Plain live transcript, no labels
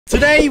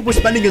Today, we're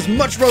spending as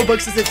much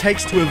Robux as it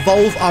takes to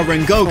evolve our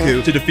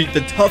Rengoku to defeat the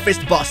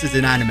toughest bosses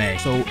in anime.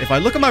 So, if I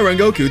look at my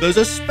Rengoku, there's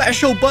a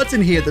special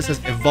button here that says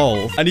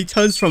evolve. And he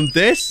turns from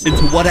this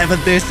into whatever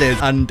this is.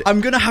 And I'm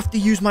gonna have to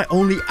use my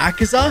only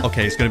Akaza.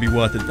 Okay, it's gonna be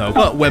worth it though.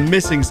 But we're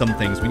missing some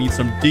things. We need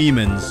some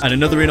demons and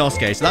another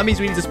Inosuke. So that means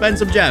we need to spend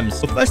some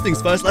gems. But first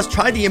things first, let's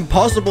try the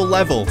impossible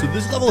level. So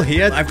this level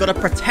here, I've got to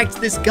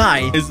protect this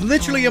guy. It's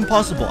literally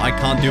impossible. I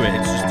can't do it.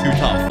 It's just too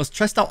tough. Let's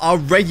test out our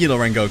regular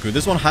Rengoku.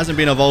 This one hasn't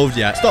been evolved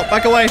yet. Stop,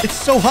 back away. It's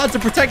so hard to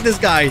protect this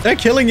guy. They're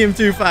killing him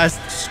too fast.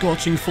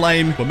 Scorching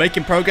flame. We're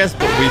making progress,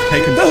 but we've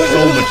taken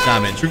so much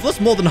damage. We've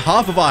lost more than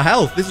half of our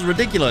health. This is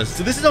ridiculous.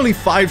 So this is only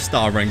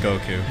 5-star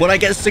Rengoku. When I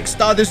get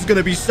 6-star, this is going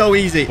to be so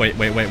easy. Wait.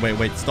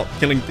 Stop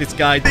killing this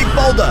guy. Big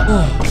boulder.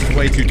 Oh, this is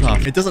way too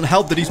tough. It doesn't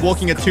help that he's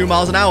walking at 2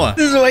 miles an hour.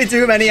 This is way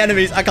too many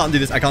enemies. I can't do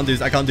this. I can't do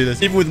this. I can't do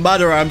this. Even with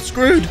Madara, I'm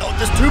screwed. Oh,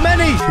 there's too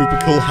many.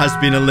 Koopekool has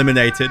been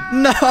eliminated.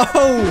 No.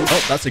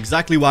 Oh, that's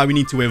exactly why we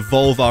need to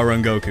evolve our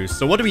Rengoku.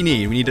 So what do we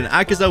need? We need an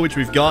Akaza, which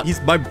we've got.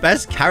 He's my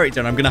best character,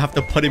 and I'm going to have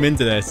to put him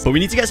into this. But we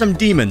need to get some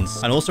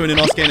demons, and also an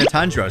Inosuke and a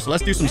Tanjiro. So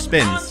let's do some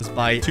spins. Let's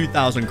buy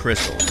 2,000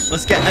 crystals.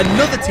 Let's get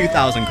another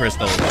 2,000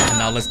 crystals. And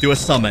now let's do a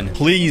summon.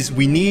 Please,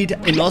 we need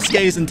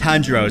Inosuke's and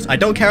Tanjiros. I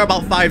don't care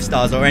about 5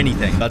 stars or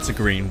anything. That's a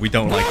green. We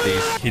don't like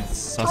these.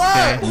 Kids,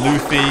 Sasuke,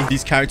 Luffy.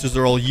 These characters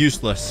are all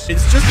useless.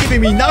 It's just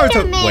giving me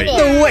Naruto. Wait.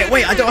 No,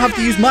 wait. I don't have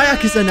to use my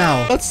Akaza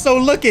now. That's so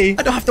lucky.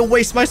 I don't have to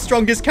waste my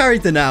strongest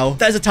character now.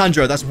 There's a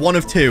Tanjiro. That's 1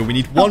 of 2. We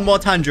need 1 more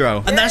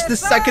Tanjiro. And that's the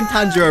second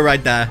Tanjiro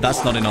right there.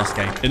 That's not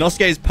Inosuke.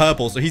 Inosuke is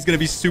purple, so he's going to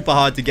be super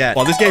hard to get.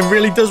 Wow, this game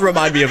really does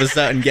remind me of a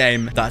certain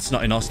game. That's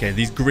not Inosuke.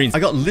 These greens. I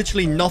got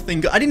literally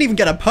nothing. I didn't even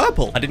get a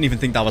purple. I didn't even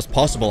think that was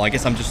possible. I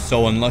guess I'm just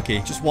so unlucky.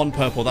 Just 1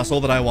 purple. That's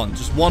all that I want.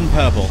 Just 1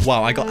 purple.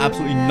 Wow, I got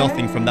absolutely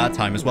nothing from that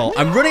time as well.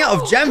 I'm running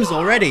out of gems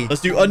already.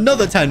 Let's do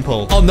another 10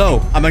 pull. Oh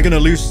no. Am I going to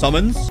lose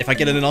summons? If I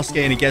get an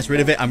Inosuke and he gets rid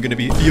of it, I'm going to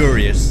be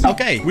furious.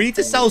 Okay, we need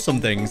to sell some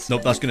things.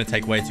 Nope, that's going to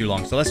take way too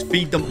long. So let's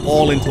feed them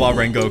all into our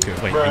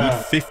Rengoku. Wait, we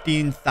need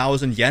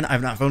 15,000 yen.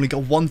 I've only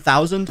got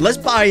 1,000. Let's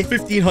buy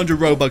 1,500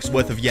 Robux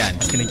worth of yen.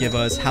 It's going to give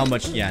us how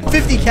much yen?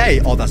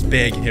 50k. Oh, that's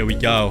big. Here we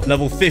go.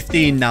 Level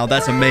 15 now.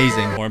 That's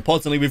amazing. More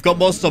importantly, we've got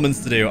more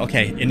summons to do.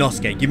 Okay,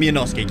 Inosuke. Give me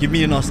Inosuke. Give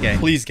me Inosuke.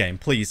 Please, game.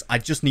 Please. I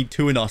just need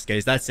 2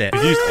 Inosuke's. That's it.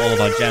 We've used all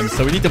of our gems,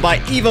 so we need to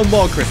buy even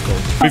more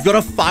crystals. We've got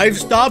a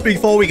 5-star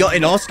before we got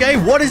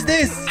Inosuke. What is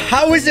this?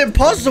 How is it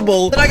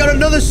possible that I got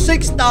another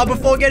 6-star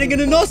before getting an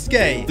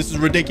Inosuke? This is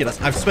ridiculous.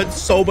 I've spent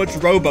so much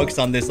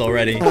Robux on this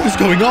already. What is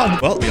going on?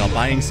 Well, we are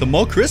buying some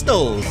more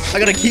crystals. I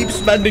gotta keep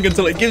spending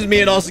until it gives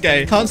me an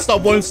Inosuke. Can't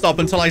stop, won't stop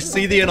until I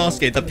see the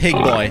Inosuke, the pig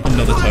boy.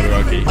 Another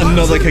Todoroki.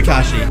 Another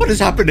Kakashi. What is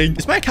happening?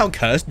 Is my account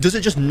cursed? Does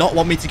it just not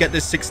want me to get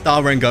this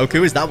 6-star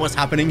Rengoku? Is that what's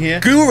happening here?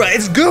 Gura!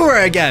 It's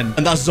Gura again!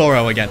 And that's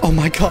Zoro again. Oh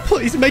my god,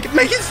 please make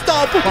it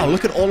stop! Wow,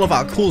 look at all of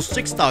our cool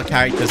 6-star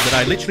characters that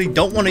I literally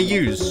don't want to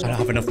use. I don't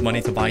have enough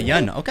money to buy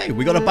yen. Okay,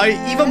 we gotta buy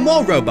even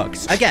more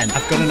Robux. Again,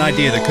 I've got an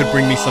idea that could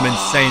bring me some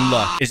insane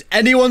luck. Is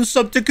anyone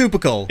subbed to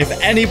Koopekul? If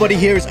anybody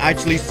here is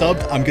actually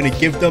subbed, I'm gonna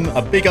give them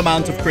a big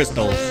amount of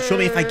crystals.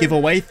 Surely if I give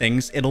away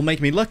things, it'll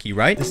make me lucky,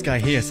 right? This guy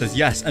here says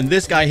yes, and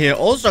this guy here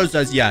also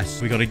says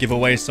yes. We gotta give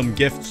away some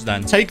gifts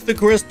then. Take the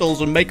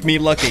crystals and make me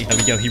lucky. There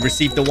we go. He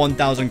received the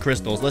 1,000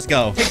 crystals. Let's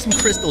go. Take some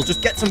crystals.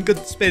 Just get some good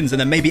spins, and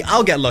then maybe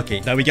I'll get lucky.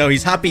 There we go.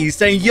 He's happy. He's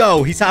saying,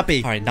 yo, he's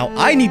happy. All right, now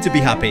I need to be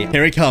happy.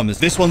 Here it comes.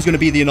 This one's gonna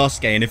be the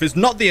Inosuke, and if it's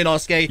not the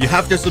Inosuke, you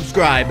have to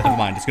subscribe. Never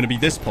mind. It's gonna be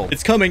this pull.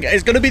 It's coming.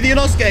 It's gonna be the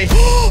Inosuke.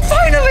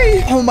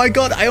 Finally! Oh my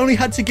god. I only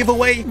had to give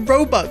away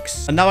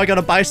Robux, and now I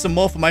gotta buy some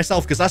more for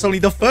myself because that's only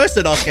the first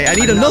Inosuke. I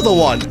need another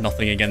one.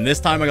 Nothing again. This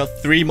time I got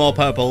 3 more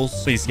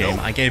purples. Please, game.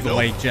 I gave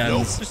away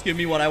gems. Just give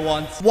me what I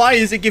want. Why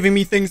is it giving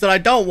me things that I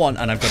don't want?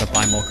 And I've got to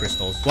buy more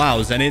crystals. Wow,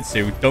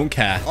 Zenitsu. Don't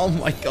care. Oh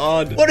my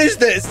god. What is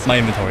this? My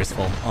inventory's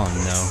full. Oh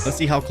no. Let's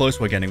see how close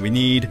we're getting.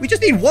 We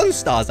just need 1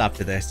 stars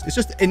after this. It's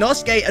just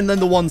Inosuke and then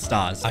the 1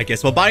 stars. I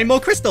guess we're buying more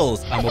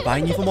crystals. And we're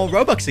buying even more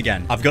Robux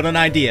again. I've got an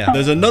idea.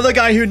 There's another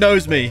guy who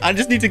knows me. I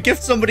just need to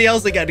gift somebody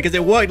else again because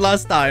it worked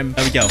last time.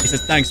 There we go. He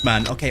says, thanks,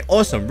 man. Okay,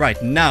 awesome.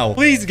 Right, now.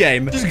 Please,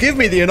 game. Just give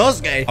me the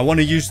Inosuke. I want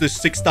to use this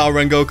 6-star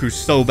Rengoku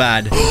so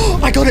bad.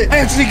 I got it. I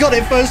actually got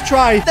it first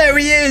try. There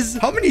he is.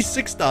 How many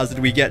 6 stars did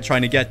we get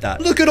trying to get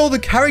that? Look at all the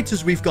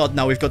characters we've got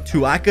now. We've got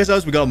 2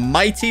 Akazas. We got a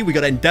Mighty. We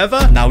got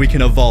Endeavor. Now we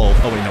can evolve.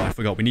 Oh, wait, no, I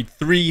forgot. We need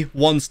 3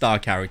 1-star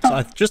characters. So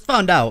I just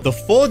found out the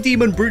 4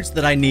 demon brutes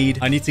that I need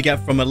to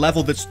get from a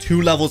level that's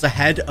 2 levels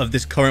ahead of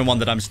this current one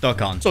that I'm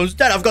stuck on. So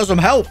instead, I've got some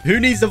help. Who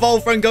needs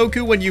evolve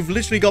Rengoku when you've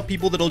literally got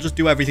people that'll just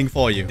do everything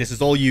for you? This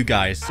is all you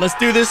guys. Let's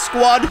do this,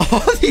 squad.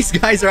 Oh, these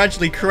guys are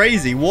actually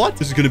crazy. What?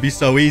 This is going to be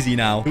so easy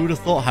now. Who would have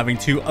thought having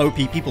 2 OP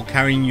people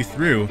carrying you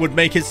through would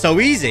make it so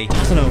easy?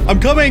 I don't know. I'm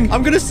coming.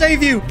 I'm going to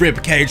save you.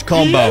 Rib cage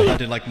combo. That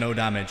did like no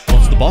damage.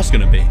 What's the boss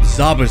gonna be?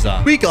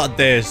 Zabuza. We got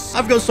this.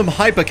 I've got some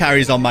hyper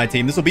carries on my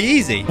team. This will be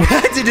easy.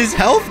 Where did his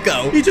health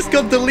go? He just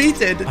got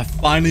deleted. I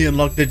finally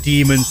unlocked the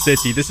Demon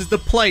City. This is the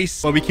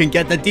place where we can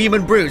get the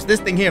Demon Brutes. This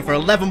thing here for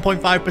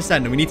 11.5%,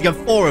 and we need to get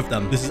 4 of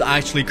them. This is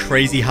actually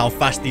crazy how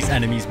fast these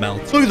enemies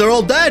melt. Look, they're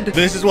all dead.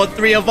 This is what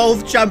 3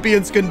 evolved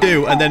champions can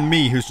do. And then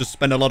me, who's just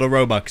spent a lot of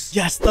Robux.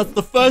 Yes, that's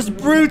the first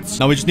brute.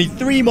 Now we just need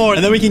 3 more,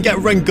 and then we can get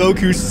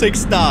Rengoku 6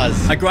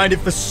 stars. I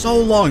grinded for so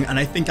long, and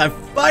I think I've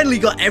finally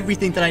got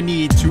everything that I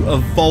need to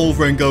evolve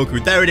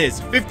Rengoku. There it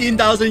is.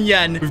 15,000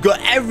 yen. We've got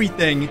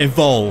everything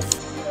evolved.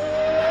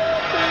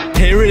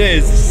 Here it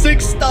is.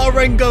 6-star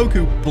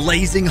Rengoku.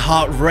 Blazing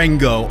Heart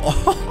Rengo.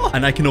 Oh,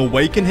 and I can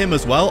awaken him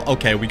as well.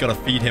 Okay, we gotta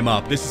feed him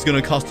up. This is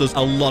gonna cost us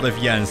a lot of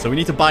yen, so we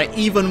need to buy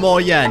even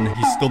more yen.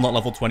 He's still not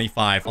level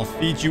 25. I'll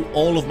feed you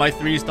all of my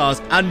 3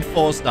 stars and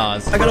 4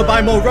 stars. I gotta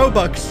buy more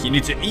Robux. You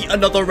need to eat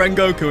another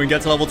Rengoku and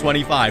get to level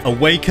 25.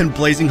 Awaken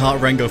Blazing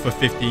Heart Rengo for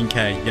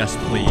 15k. Yes,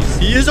 please.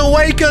 He is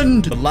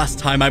awakened. The last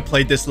time I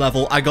played this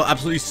level, I got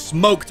absolutely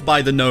smoked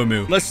by the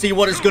Nomu. Let's see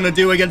what it's gonna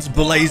do against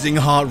Blazing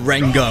Heart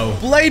Rengo.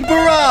 Blade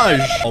Barrage.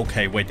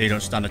 Okay, wait, they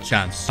don't stand a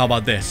chance. How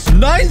about this?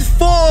 9th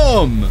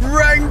form!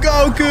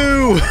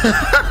 Rengoku!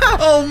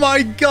 Oh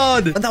my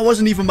god! And that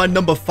wasn't even my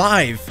number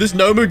 5. This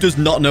Nomu does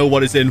not know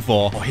what it's in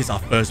for. Oh, here's our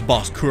first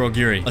boss,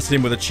 Kurogiri. Let's hit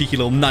him with a cheeky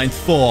little 9th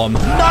form.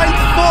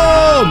 9th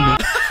form!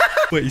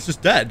 Wait, he's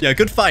just dead. Yeah,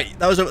 good fight.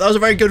 That was a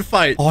very good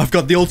fight. Oh, I've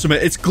got the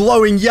ultimate. It's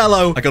glowing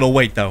yellow. I gotta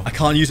wait, though. I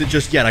can't use it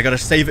just yet. I gotta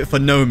save it for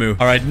Nomu.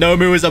 All right,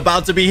 Nomu is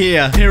about to be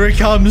here. Here it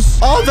comes.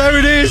 Oh, there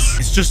it is.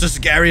 It's just as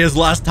scary as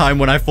last time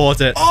when I fought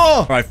it.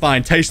 Oh! All right,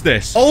 fine. Taste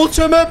this.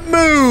 Ultimate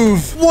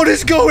move. What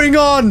is going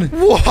on?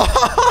 Whoa.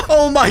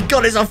 Oh, my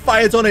God. It's a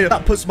fire tornado.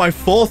 That puts my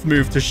 4th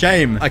move to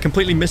shame. I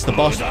completely missed the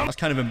boss. That's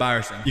kind of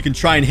embarrassing. You can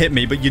try and hit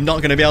me, but you're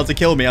not gonna be able to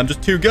kill me. I'm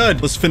just too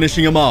good. Let's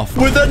finishing him off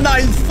with a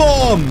 9th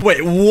form.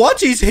 Wait, what?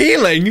 He's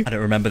healing? I don't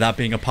remember that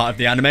being a part of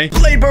the anime.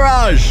 Blade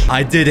Barrage!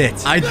 I did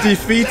it. I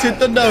defeated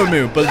the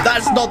Nomu, but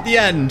that's not the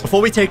end.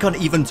 Before we take on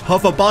even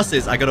tougher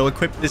bosses, I gotta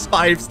equip this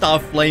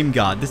 5-star Flame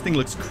Guard. This thing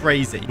looks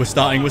crazy. We're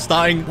starting.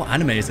 What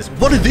anime is this?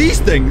 What are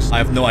these things? I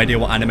have no idea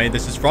what anime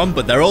this is from,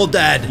 but they're all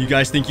dead. You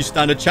guys think you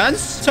stand a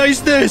chance?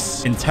 Taste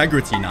this.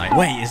 Integrity Knight.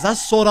 Wait, is that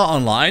Sword Art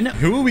Online?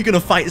 Who are we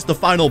gonna fight as the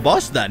final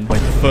boss then? Wait,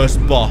 the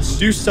first boss.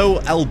 Do so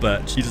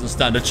Elbert. He doesn't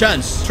stand a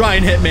chance. Try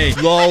and hit me.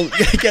 Lol.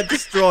 Get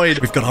destroyed.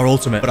 We've got our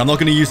ultimate, but I'm not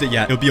gonna use it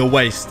yet. It'll be a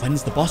waste.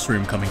 When's the boss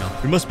room coming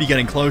up? We must be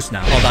getting close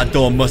now. Oh, that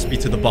door must be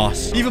to the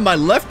boss. Even my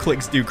left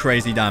clicks do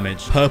crazy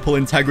damage. Purple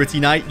Integrity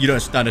Knight, you don't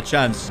stand a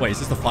chance. Wait, is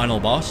this the final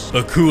boss?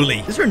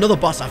 Koopekul. Is there another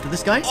boss after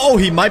this guy? Oh,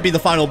 he might be the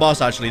final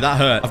boss, actually. That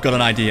hurt. I've got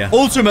an idea.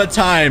 Ultimate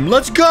time.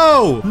 Let's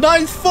go.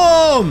 9th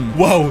form.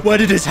 Whoa, where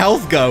did his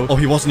health go? Oh,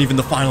 he wasn't even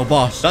the final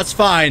boss. That's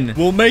fine.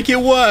 We'll make it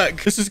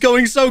work. This is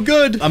going so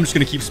good. I'm just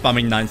going to keep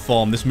spamming 9th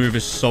form. This move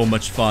is so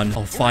much fun.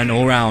 Oh,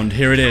 final round.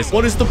 Here it is.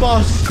 What is the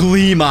boss?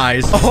 Gleam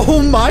Eyes.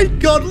 Oh my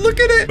god, look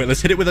at it. Wait,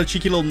 let's hit it with a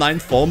cheeky little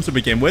 9th form to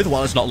begin with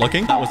while it's not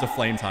looking. That was a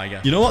Flame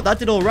Tiger. You know what? That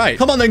did all right.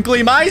 Come on then,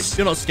 Gleam Eyes.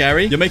 You're not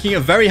scary. You're making it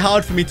very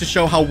hard for me to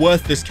show how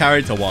worth this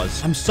character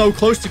was. I'm so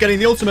close to getting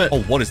the ultimate.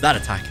 Oh, what is that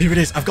attack? Here it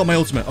is. I've got my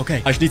ultimate.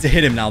 Okay. I just need to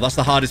hit him now. That's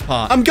the hardest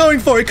part. I'm going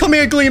for it. Come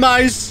here, Gleam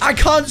Eyes. I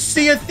can't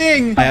see a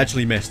thing. I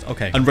actually missed.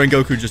 Okay. And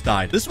Rengoku just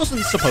died. This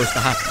wasn't supposed to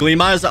happen.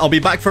 Gleam Eyes, I'll be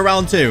back for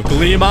round 2.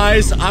 Gleam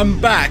Eyes, I'm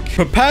back.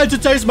 Prepare to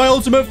taste my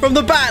ultimate from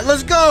the bat.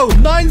 Let's go.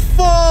 9th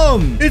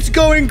form. It's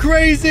going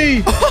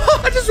crazy.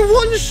 I just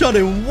one-shot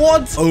him.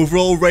 What?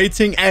 Overall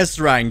rating S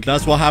rank.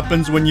 That's what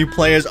happens when you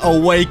play as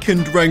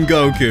Awakened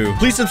Rengoku.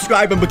 Please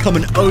subscribe and become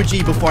an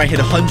OG before I hit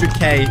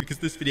 100k because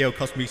this video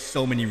cost me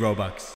so many Robux.